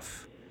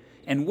staff?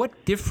 And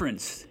what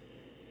difference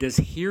does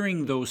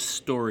hearing those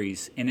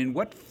stories, and in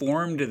what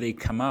form do they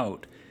come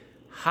out,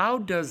 how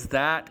does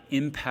that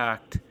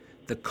impact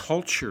the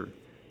culture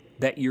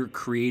that you're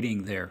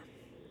creating there?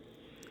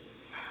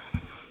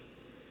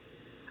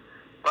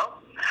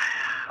 Well,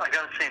 I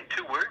got to say in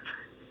 2 words,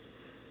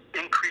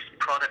 increased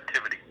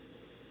productivity.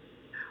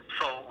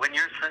 So when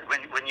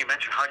you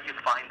mention how do you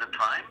find the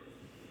time,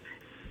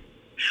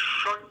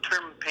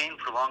 short-term pain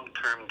for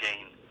long-term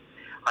gain.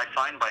 I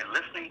find by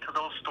listening to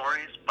those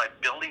stories, by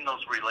building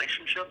those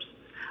relationships,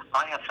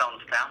 I have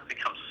found staff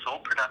become so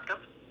productive,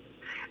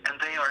 and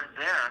they are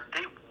there.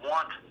 They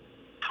want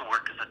to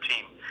work as a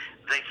team.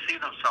 They see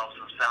themselves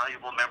as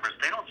valuable members.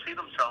 They don't see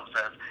themselves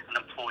as an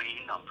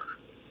employee number.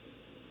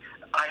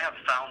 I have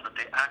found that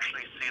they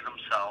actually see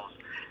themselves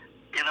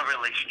in a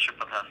relationship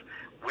with us.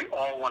 We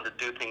all want to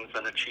do things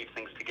and achieve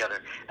things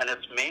together. And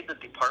it's made the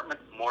department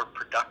more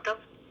productive.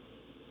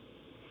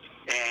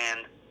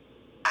 And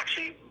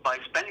actually, by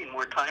spending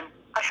more time,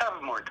 I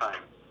have more time.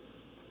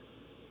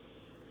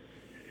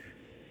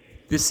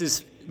 This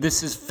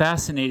is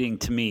fascinating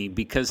to me,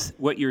 because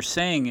what you're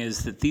saying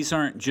is that these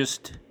aren't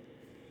just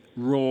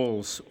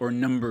roles or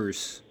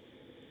numbers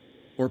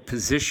or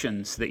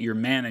positions that you're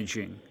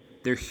managing.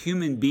 They're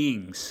human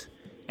beings,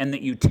 and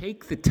that you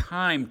take the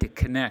time to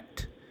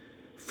connect.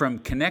 From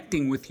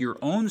connecting with your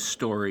own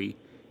story,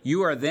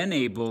 you are then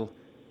able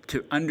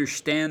to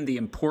understand the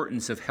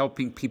importance of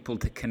helping people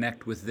to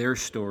connect with their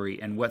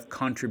story and what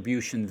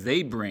contribution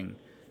they bring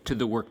to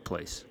the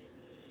workplace.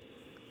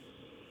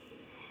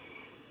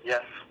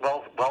 Yes,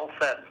 well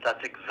said.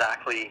 That's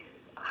exactly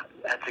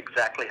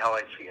how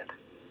I see it.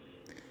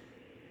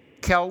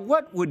 Cal,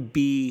 what would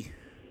be,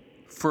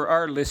 for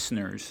our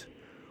listeners,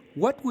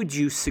 what would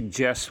you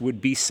suggest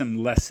would be some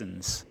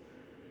lessons,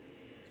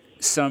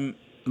 some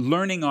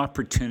learning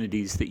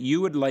opportunities that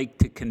you would like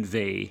to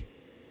convey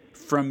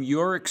from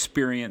your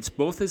experience,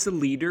 both as a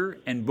leader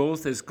and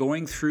both as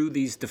going through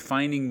these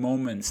defining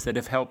moments that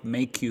have helped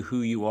make you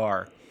who you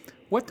are?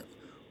 What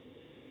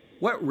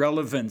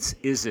relevance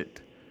is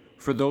it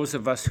for those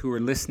of us who are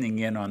listening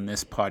in on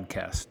this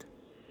podcast?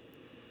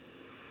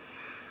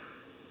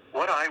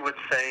 What I would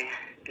say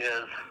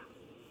is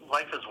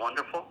life is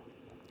wonderful.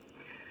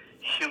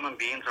 Human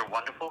beings are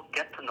wonderful.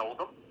 Get to know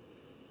them.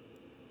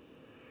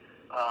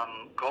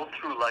 Go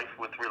through life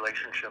with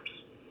relationships.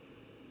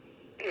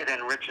 It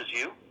enriches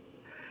you.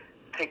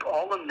 Take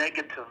all the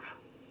negative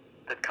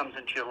that comes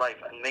into your life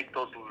and make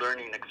those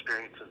learning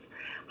experiences.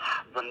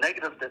 The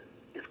negative that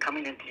is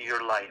coming into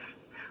your life,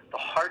 the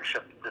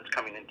hardship that's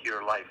coming into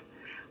your life,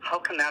 how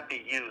can that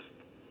be used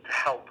to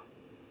help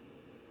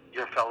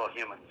your fellow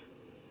humans?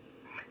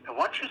 And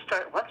once you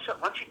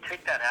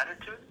take that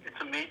attitude,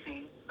 it's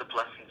amazing the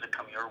blessings that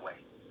come your way.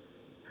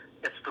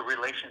 It's the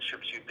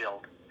relationships you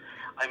build.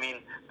 I mean,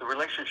 the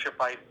relationship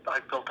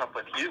I've built up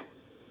with you,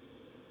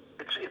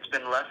 it's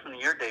been less than a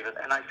year, David,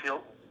 and I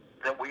feel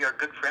that we are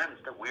good friends,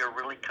 that we are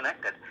really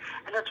connected.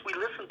 And as we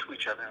listen to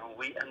each other and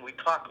we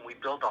talk and we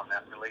build on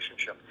that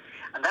relationship.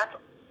 And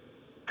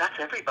that's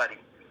everybody.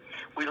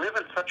 We live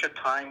in such a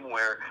time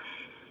where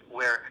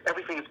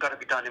everything has got to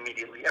be done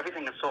immediately.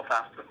 Everything is so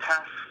fast. The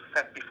task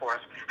set before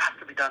us has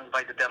to be done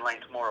by the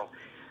deadline tomorrow,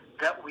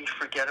 that we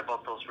forget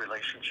about those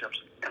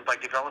relationships. And by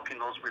developing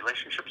those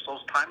relationships,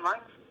 those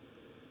timelines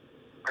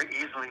are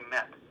easily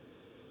met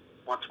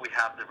once we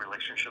have the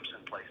relationships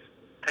in place.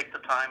 Take the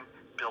time,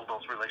 build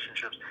those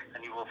relationships,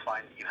 and you will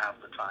find that you have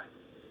the time.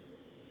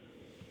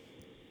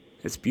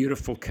 It's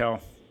beautiful,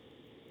 Cal.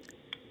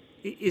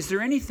 Is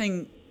there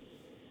anything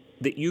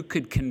that you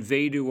could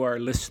convey to our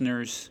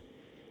listeners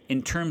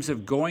in terms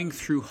of going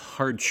through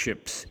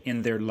hardships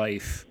in their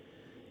life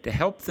to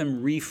help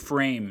them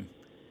reframe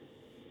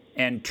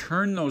and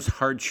turn those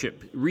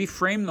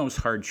reframe those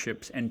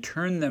hardships and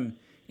turn them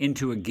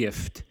into a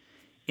gift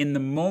in the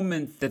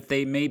moment that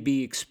they may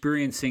be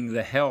experiencing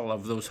the hell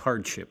of those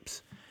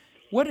hardships?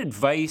 What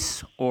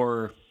advice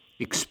or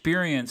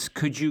experience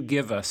could you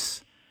give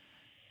us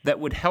that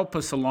would help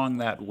us along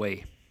that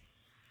way?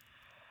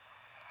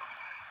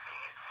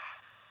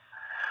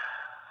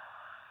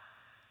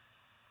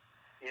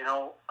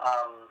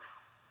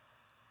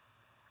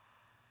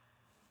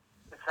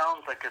 It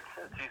sounds like it's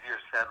easier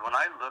said. When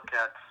I look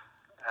at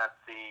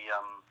the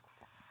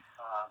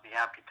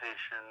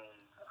amputation,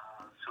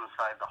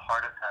 suicide, the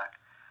heart attack,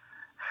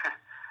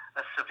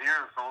 as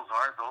severe as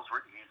those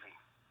were easy.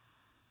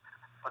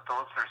 But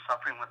those that are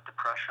suffering with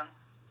depression,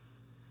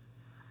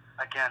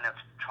 again,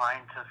 it's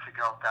trying to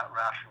figure out that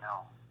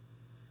rationale.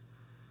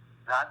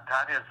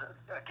 That is,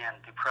 again,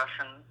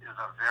 depression is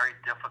a very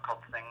difficult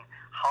thing.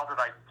 How did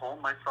I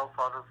pull myself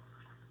out of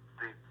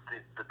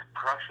the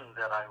depression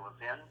that I was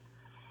in?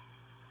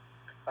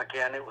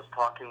 Again, it was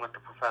talking with the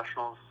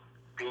professionals,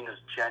 being as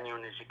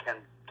genuine as you can,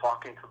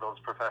 talking to those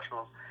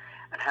professionals,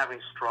 and having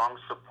strong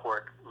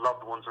support,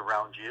 loved ones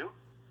around you.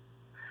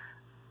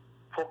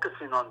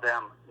 Focusing on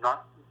them,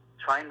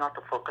 trying not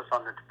to focus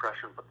on the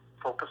depression, but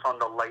focus on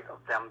the light of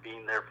them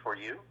being there for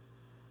you.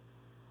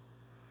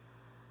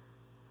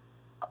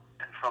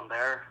 And from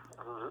there,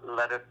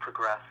 let it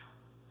progress.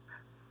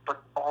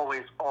 But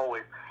always,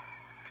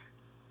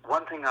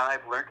 one thing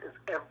I've learned is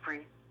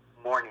every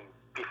morning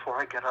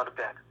before I get out of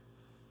bed,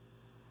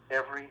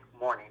 every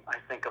morning I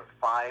think of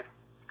 5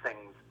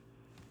 things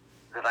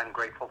that I'm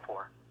grateful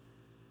for.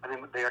 I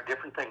mean, they are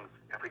different things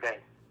every day.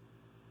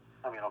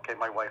 I mean, okay,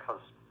 my wife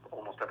has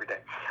almost every day.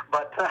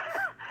 But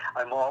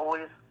I'm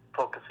always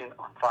focusing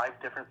on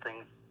 5 different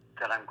things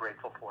that I'm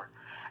grateful for.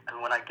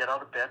 And when I get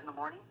out of bed in the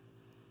morning,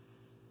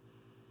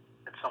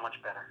 it's so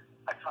much better.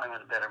 I'm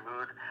in a better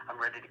mood. I'm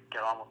ready to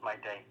get on with my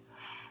day.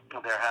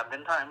 There have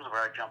been times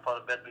where I jump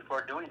out of bed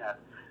before doing that.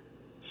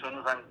 As soon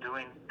as I'm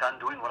done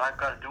doing what I've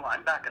got to do,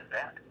 I'm back in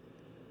bed.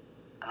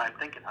 And I'm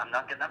thinking, I'm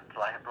not getting up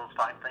until I have those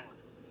 5 things.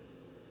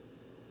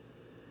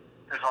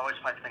 There's always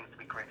 5 things to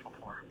be grateful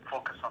for.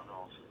 Focus on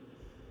those.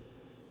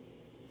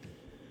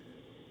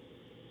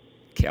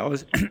 Cal,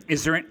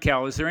 is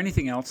there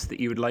anything else that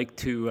you would like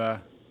to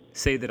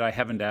say that I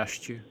haven't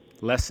asked you?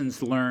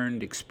 Lessons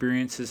learned,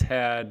 experiences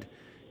had,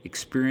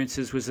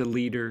 experiences as a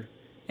leader.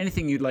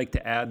 Anything you'd like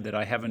to add that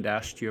I haven't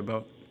asked you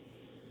about?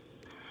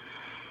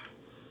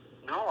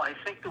 No, I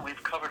think that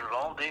we've covered it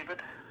all,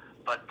 David.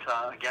 But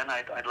again,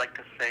 I'd like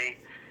to say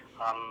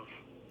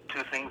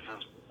 2 things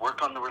is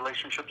work on the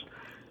relationships.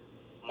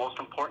 Most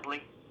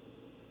importantly,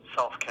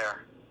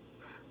 self-care.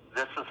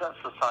 This is a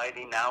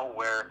society now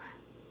where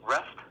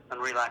rest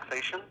and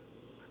relaxation,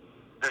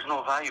 there's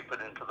no value put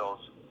into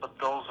those. But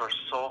those are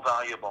so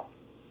valuable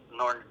in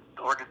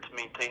order to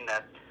maintain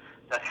that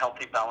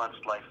healthy,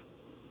 balanced life.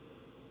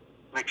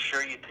 Make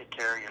sure you take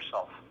care of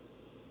yourself.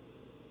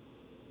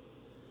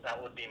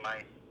 That would be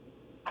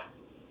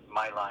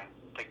my line.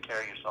 Take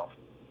care of yourself.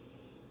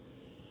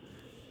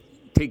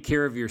 Take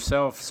care of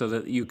yourself so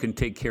that you can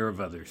take care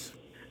of others.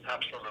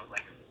 Absolutely.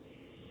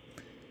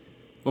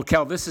 Well,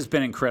 Cal, this has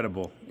been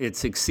incredible.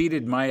 It's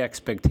exceeded my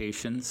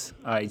expectations.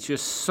 I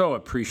just so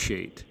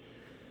appreciate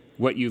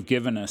what you've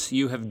given us.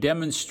 You have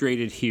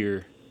demonstrated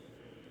here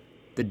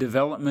the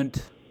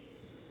development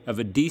of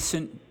a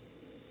decent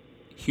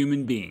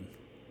human being.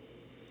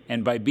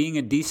 And by being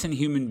a decent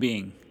human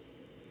being,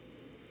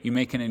 you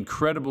make an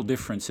incredible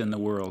difference in the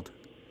world.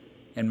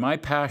 And my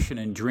passion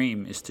and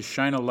dream is to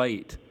shine a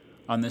light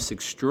on this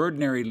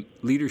extraordinary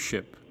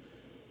leadership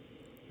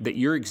that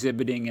you're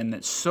exhibiting and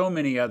that so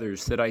many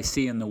others that I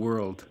see in the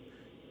world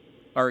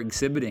are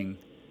exhibiting,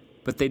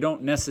 but they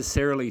don't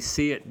necessarily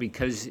see it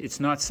because it's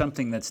not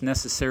something that's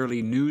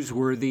necessarily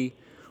newsworthy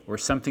or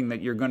something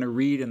that you're going to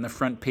read in the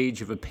front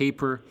page of a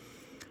paper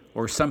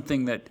or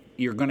something that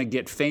you're going to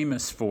get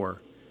famous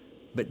for.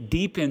 But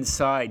deep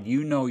inside,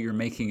 you know you're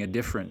making a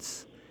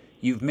difference.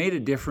 You've made a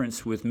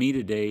difference with me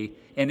today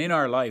and in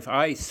our life.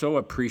 I so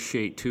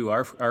appreciate, too,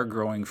 our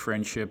growing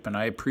friendship, and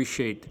I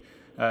appreciate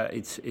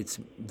it's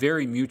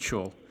very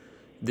mutual,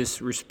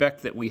 this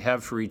respect that we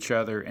have for each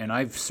other. And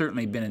I've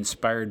certainly been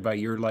inspired by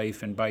your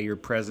life and by your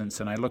presence,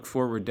 and I look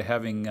forward to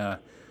having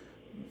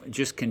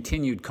just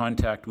continued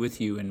contact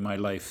with you in my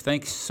life.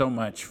 Thanks so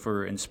much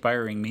for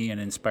inspiring me and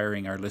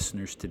inspiring our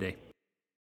listeners today.